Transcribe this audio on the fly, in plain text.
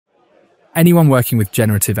Anyone working with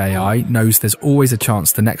generative AI knows there's always a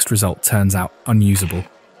chance the next result turns out unusable.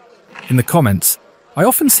 In the comments, I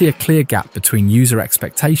often see a clear gap between user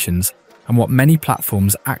expectations and what many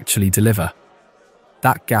platforms actually deliver.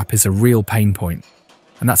 That gap is a real pain point,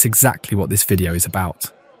 and that's exactly what this video is about.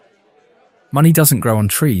 Money doesn't grow on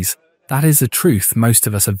trees. That is a truth most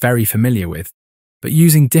of us are very familiar with. But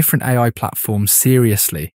using different AI platforms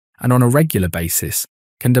seriously and on a regular basis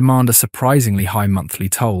can demand a surprisingly high monthly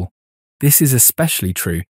toll. This is especially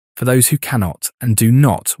true for those who cannot and do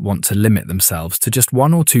not want to limit themselves to just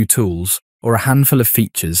one or two tools or a handful of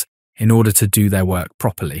features in order to do their work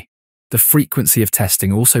properly. The frequency of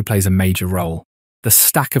testing also plays a major role. The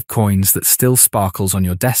stack of coins that still sparkles on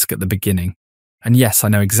your desk at the beginning, and yes, I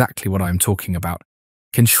know exactly what I am talking about,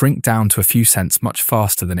 can shrink down to a few cents much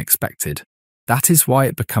faster than expected. That is why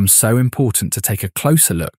it becomes so important to take a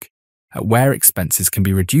closer look at where expenses can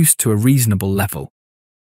be reduced to a reasonable level.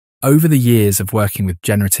 Over the years of working with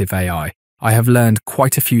generative AI, I have learned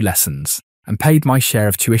quite a few lessons and paid my share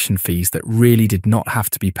of tuition fees that really did not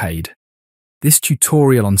have to be paid. This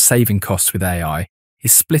tutorial on saving costs with AI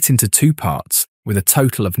is split into two parts with a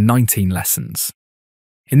total of 19 lessons.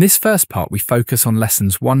 In this first part, we focus on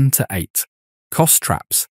lessons 1 to 8, cost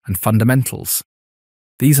traps and fundamentals.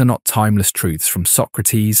 These are not timeless truths from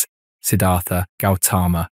Socrates, Siddhartha,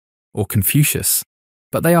 Gautama, or Confucius,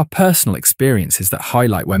 but they are personal experiences that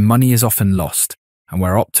highlight where money is often lost and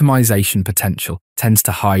where optimization potential tends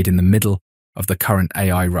to hide in the middle of the current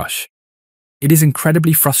AI rush. It is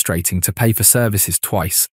incredibly frustrating to pay for services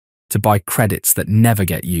twice, to buy credits that never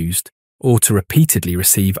get used, or to repeatedly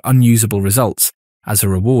receive unusable results as a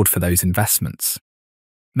reward for those investments.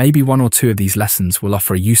 Maybe one or two of these lessons will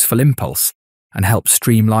offer a useful impulse and help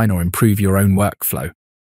streamline or improve your own workflow.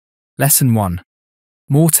 Lesson 1.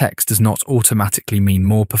 More text does not automatically mean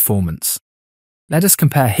more performance. Let us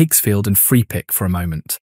compare Higgsfield and Freepik for a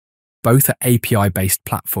moment. Both are API-based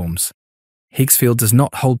platforms. Higgsfield does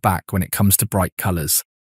not hold back when it comes to bright colors.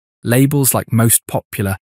 Labels like most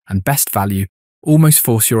popular and best value almost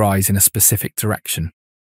force your eyes in a specific direction.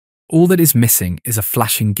 All that is missing is a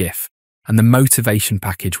flashing GIF, and the motivation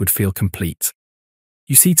package would feel complete.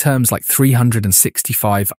 You see terms like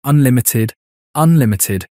 365, unlimited,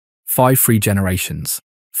 5 free generations,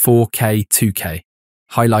 4K, 2K,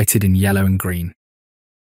 highlighted in yellow and green.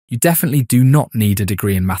 You definitely do not need a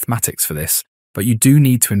degree in mathematics for this, but you do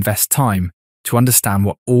need to invest time to understand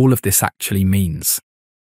what all of this actually means.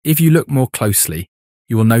 If you look more closely,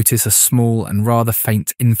 you will notice a small and rather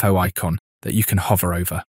faint info icon that you can hover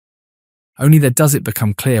over. Only there does it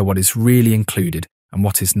become clear what is really included and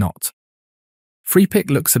what is not. Freepik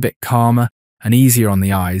looks a bit calmer and easier on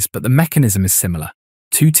the eyes, but the mechanism is similar.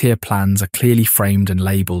 Two-tier plans are clearly framed and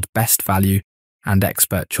labelled best value and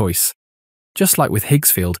expert choice. Just like with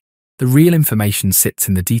Higgsfield, the real information sits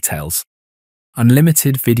in the details.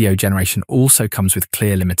 Unlimited video generation also comes with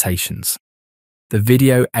clear limitations. The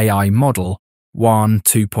video AI model, WAN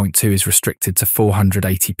 2.2, is restricted to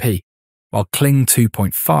 480p, while Kling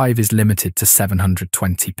 2.5 is limited to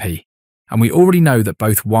 720p. And we already know that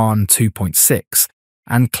both WAN 2.6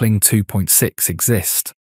 and Kling 2.6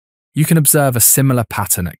 exist. You can observe a similar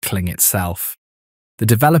pattern at Kling itself. The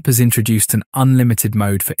developers introduced an unlimited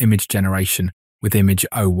mode for image generation with Image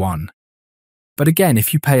 01. But again,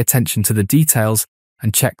 if you pay attention to the details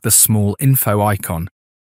and check the small info icon,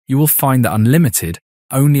 you will find that unlimited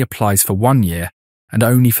only applies for 1 year and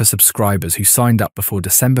only for subscribers who signed up before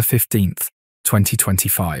December 15th,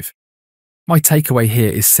 2025. My takeaway here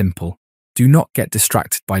is simple. Do not get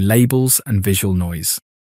distracted by labels and visual noise.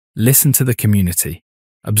 Listen to the community,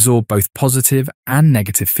 absorb both positive and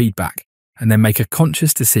negative feedback, and then make a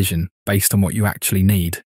conscious decision based on what you actually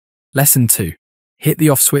need. Lesson 2. Hit the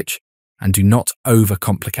off switch and do not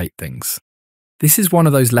overcomplicate things. This is one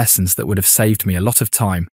of those lessons that would have saved me a lot of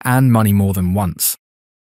time and money more than once.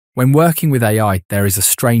 When working with AI, there is a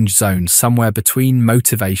strange zone somewhere between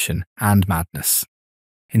motivation and madness.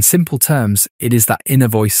 In simple terms, it is that inner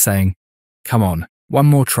voice saying, "Come on, one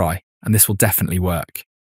more try, and this will definitely work."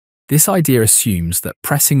 This idea assumes that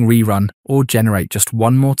pressing rerun or generate just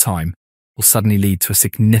one more time will suddenly lead to a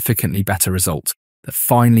significantly better result that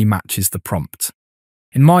finally matches the prompt.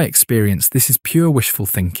 In my experience, this is pure wishful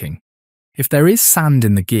thinking. If there is sand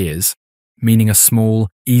in the gears, meaning a small,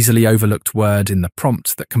 easily overlooked word in the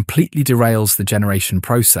prompt that completely derails the generation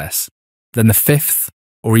process, then the 5th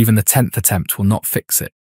or even the 10th attempt will not fix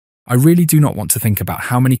it. I really do not want to think about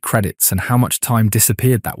how many credits and how much time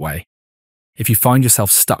disappeared that way. If you find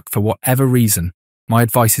yourself stuck for whatever reason, my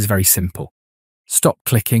advice is very simple. Stop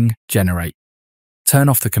clicking generate. Turn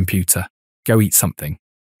off the computer, go eat something,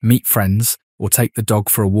 meet friends, or take the dog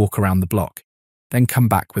for a walk around the block, then come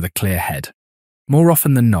back with a clear head. More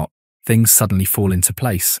often than not, things suddenly fall into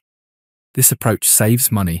place. This approach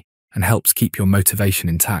saves money and helps keep your motivation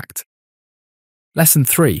intact. Lesson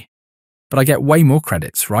 3. But I get way more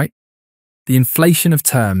credits, right? The inflation of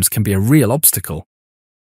terms can be a real obstacle.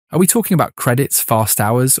 Are we talking about credits, fast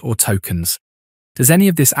hours, or tokens? Does any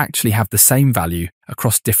of this actually have the same value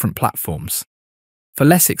across different platforms? For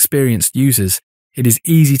less experienced users, it is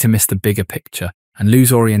easy to miss the bigger picture and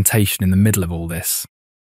lose orientation in the middle of all this.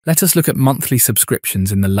 Let us look at monthly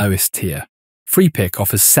subscriptions in the lowest tier. FreePick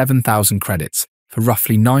offers 7,000 credits for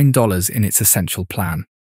roughly $9 in its Essential plan.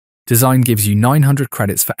 Design gives you 900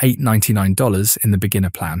 credits for $8.99 in the beginner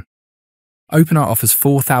plan. OpenArt offers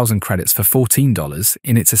 4,000 credits for $14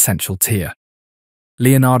 in its Essential tier.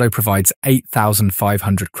 Leonardo provides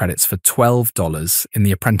 8,500 credits for $12 in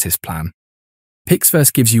the Apprentice plan.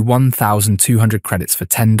 Pixverse gives you 1,200 credits for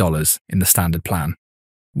 $10 in the Standard plan.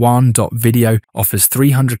 One.video offers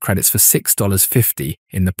 300 credits for $6.50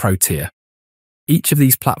 in the Pro tier. Each of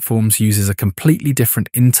these platforms uses a completely different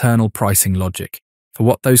internal pricing logic for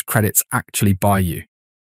what those credits actually buy you.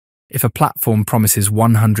 If a platform promises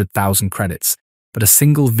 100,000 credits, but a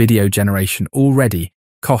single video generation already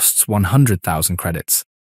costs 100,000 credits,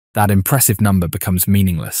 that impressive number becomes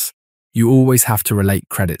meaningless. You always have to relate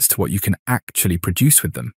credits to what you can actually produce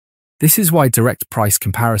with them. This is why direct price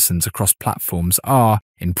comparisons across platforms are,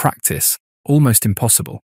 in practice, almost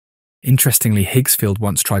impossible. Interestingly, Higgsfield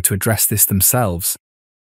once tried to address this themselves.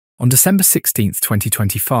 On December 16,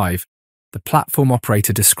 2025, the platform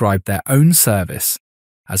operator described their own service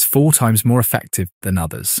as 4 times more effective than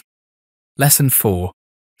others. Lesson 4.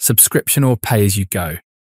 Subscription or pay-as-you-go.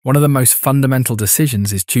 One of the most fundamental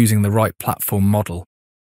decisions is choosing the right platform model.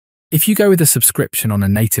 If you go with a subscription on a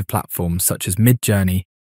native platform such as Midjourney,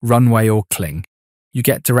 Runway or Kling, you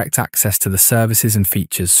get direct access to the services and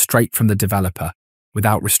features straight from the developer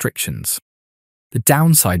without restrictions. The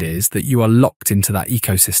downside is that you are locked into that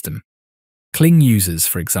ecosystem. Kling users,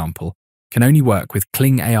 for example, can only work with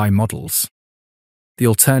Kling AI models. The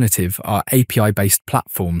alternative are API-based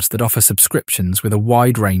platforms that offer subscriptions with a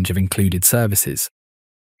wide range of included services.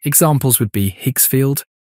 Examples would be Higgsfield,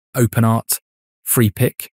 OpenArt,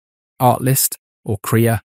 FreePick, Artlist, or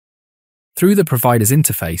Krea. Through the provider's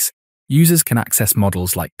interface, users can access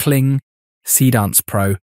models like Kling, Seedance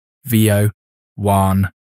Pro, Veo, Wan,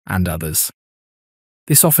 and others.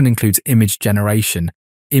 This often includes image generation,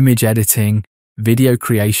 image editing, video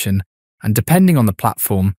creation, and depending on the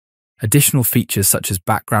platform, additional features such as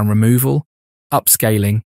background removal,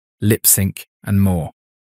 upscaling, lip sync, and more.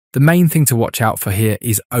 The main thing to watch out for here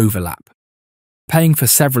is overlap. Paying for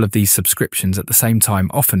several of these subscriptions at the same time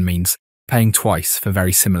often means paying twice for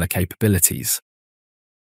very similar capabilities.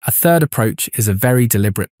 A third approach is a very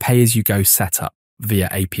deliberate pay-as-you-go setup via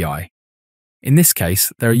API. In this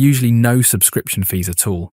case, there are usually no subscription fees at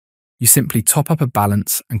all. You simply top up a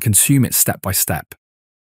balance and consume it step by step.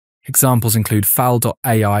 Examples include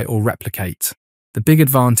Fowl.ai or Replicate. The big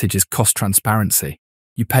advantage is cost transparency.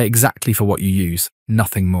 You pay exactly for what you use,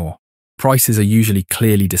 nothing more. Prices are usually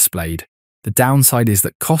clearly displayed. The downside is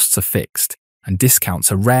that costs are fixed and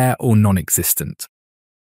discounts are rare or non-existent.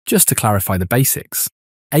 Just to clarify the basics,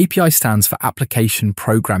 API stands for Application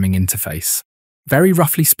Programming Interface. Very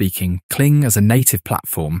roughly speaking, Kling as a native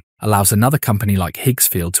platform allows another company like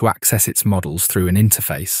Higgsfield to access its models through an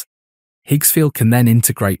interface. Higgsfield can then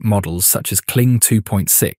integrate models such as Kling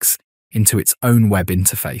 2.6 into its own web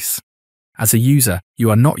interface. As a user, you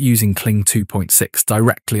are not using Kling 2.6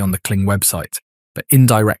 directly on the Kling website, but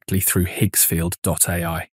indirectly through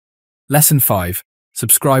Higgsfield.ai. Lesson 5.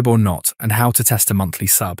 Subscribe or not, and how to test a monthly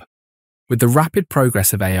sub. With the rapid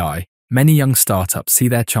progress of AI, many young startups see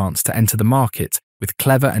their chance to enter the market with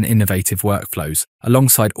clever and innovative workflows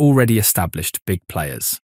alongside already established big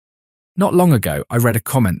players. Not long ago, I read a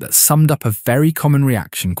comment that summed up a very common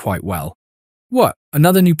reaction quite well. What,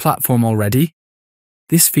 another new platform already?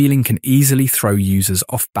 This feeling can easily throw users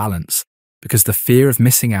off balance because the fear of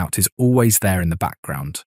missing out is always there in the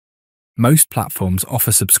background. Most platforms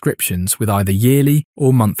offer subscriptions with either yearly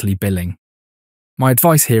or monthly billing. My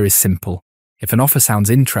advice here is simple. If an offer sounds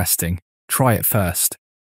interesting, try it first.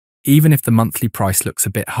 Even if the monthly price looks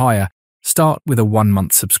a bit higher, start with a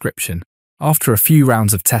 1-month subscription. After a few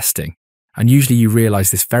rounds of testing, and usually you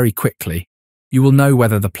realize this very quickly, you will know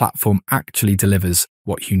whether the platform actually delivers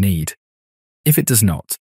what you need. If it does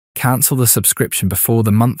not, cancel the subscription before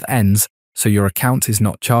the month ends so your account is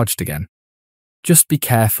not charged again. Just be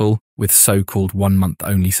careful with so-called 1-month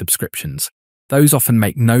only subscriptions. Those often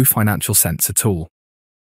make no financial sense at all.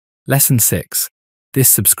 Lesson 6. This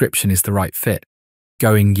subscription is the right fit.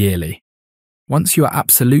 Going yearly. Once you are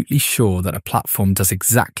absolutely sure that a platform does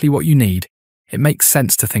exactly what you need, it makes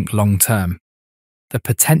sense to think long-term. The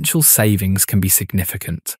potential savings can be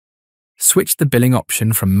significant. Switch the billing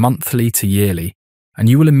option from monthly to yearly, and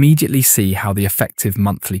you will immediately see how the effective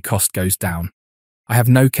monthly cost goes down. I have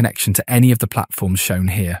no connection to any of the platforms shown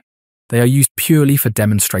here. They are used purely for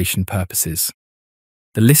demonstration purposes.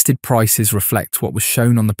 The listed prices reflect what was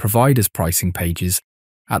shown on the provider's pricing pages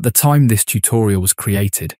at the time this tutorial was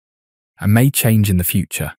created, and may change in the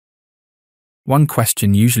future. One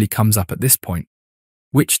question usually comes up at this point: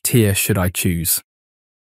 which tier should I choose?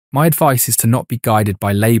 My advice is to not be guided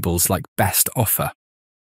by labels like best offer.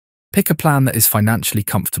 Pick a plan that is financially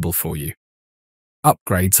comfortable for you.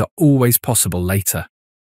 Upgrades are always possible later.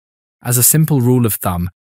 As a simple rule of thumb,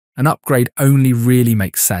 an upgrade only really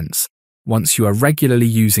makes sense once you are regularly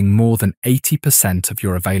using more than 80% of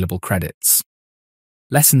your available credits.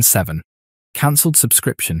 Lesson 7. Cancelled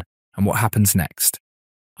subscription and what happens next.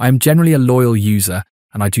 I am generally a loyal user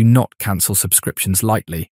and I do not cancel subscriptions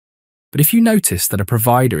lightly. But if you notice that a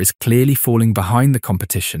provider is clearly falling behind the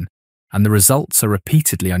competition and the results are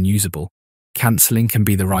repeatedly unusable, cancelling can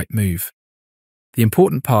be the right move. The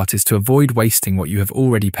important part is to avoid wasting what you have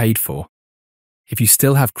already paid for. If you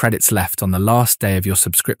still have credits left on the last day of your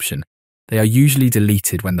subscription, they are usually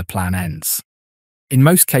deleted when the plan ends. In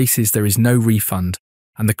most cases, there is no refund,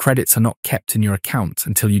 and the credits are not kept in your account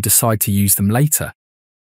until you decide to use them later.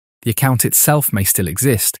 The account itself may still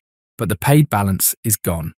exist, but the paid balance is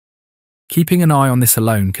gone. Keeping an eye on this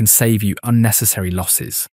alone can save you unnecessary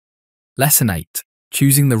losses. Lesson 8.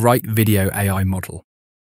 Choosing the right video AI model.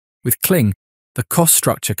 With Kling, the cost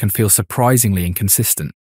structure can feel surprisingly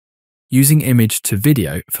inconsistent. Using image to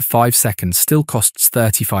video for 5 seconds still costs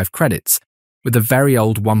 35 credits with a very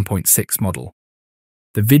old 1.6 model.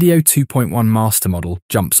 The Video 2.1 Master model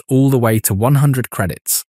jumps all the way to 100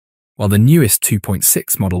 credits, while the newest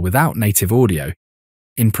 2.6 model without native audio,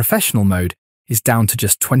 in professional mode, is down to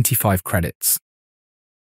just 25 credits.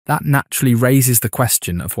 That naturally raises the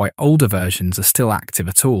question of why older versions are still active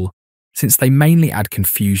at all, since they mainly add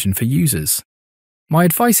confusion for users. My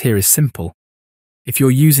advice here is simple. If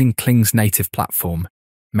you're using Kling's native platform,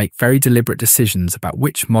 make very deliberate decisions about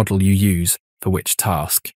which model you use for which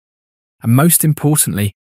task. And most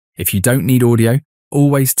importantly, if you don't need audio,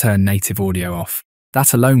 always turn native audio off.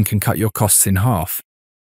 That alone can cut your costs in half.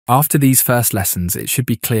 After these first lessons, it should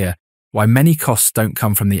be clear why many costs don't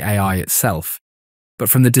come from the AI itself,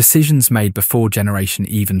 but from the decisions made before generation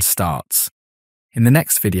even starts. In the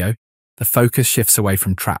next video, the focus shifts away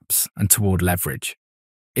from traps and toward leverage.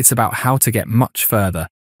 It's about how to get much further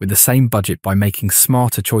with the same budget by making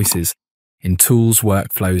smarter choices in tools,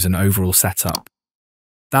 workflows, and overall setup.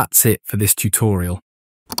 That's it for this tutorial.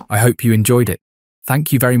 I hope you enjoyed it.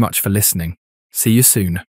 Thank you very much for listening. See you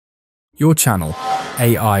soon. Your channel,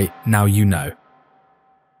 AI Now You Know.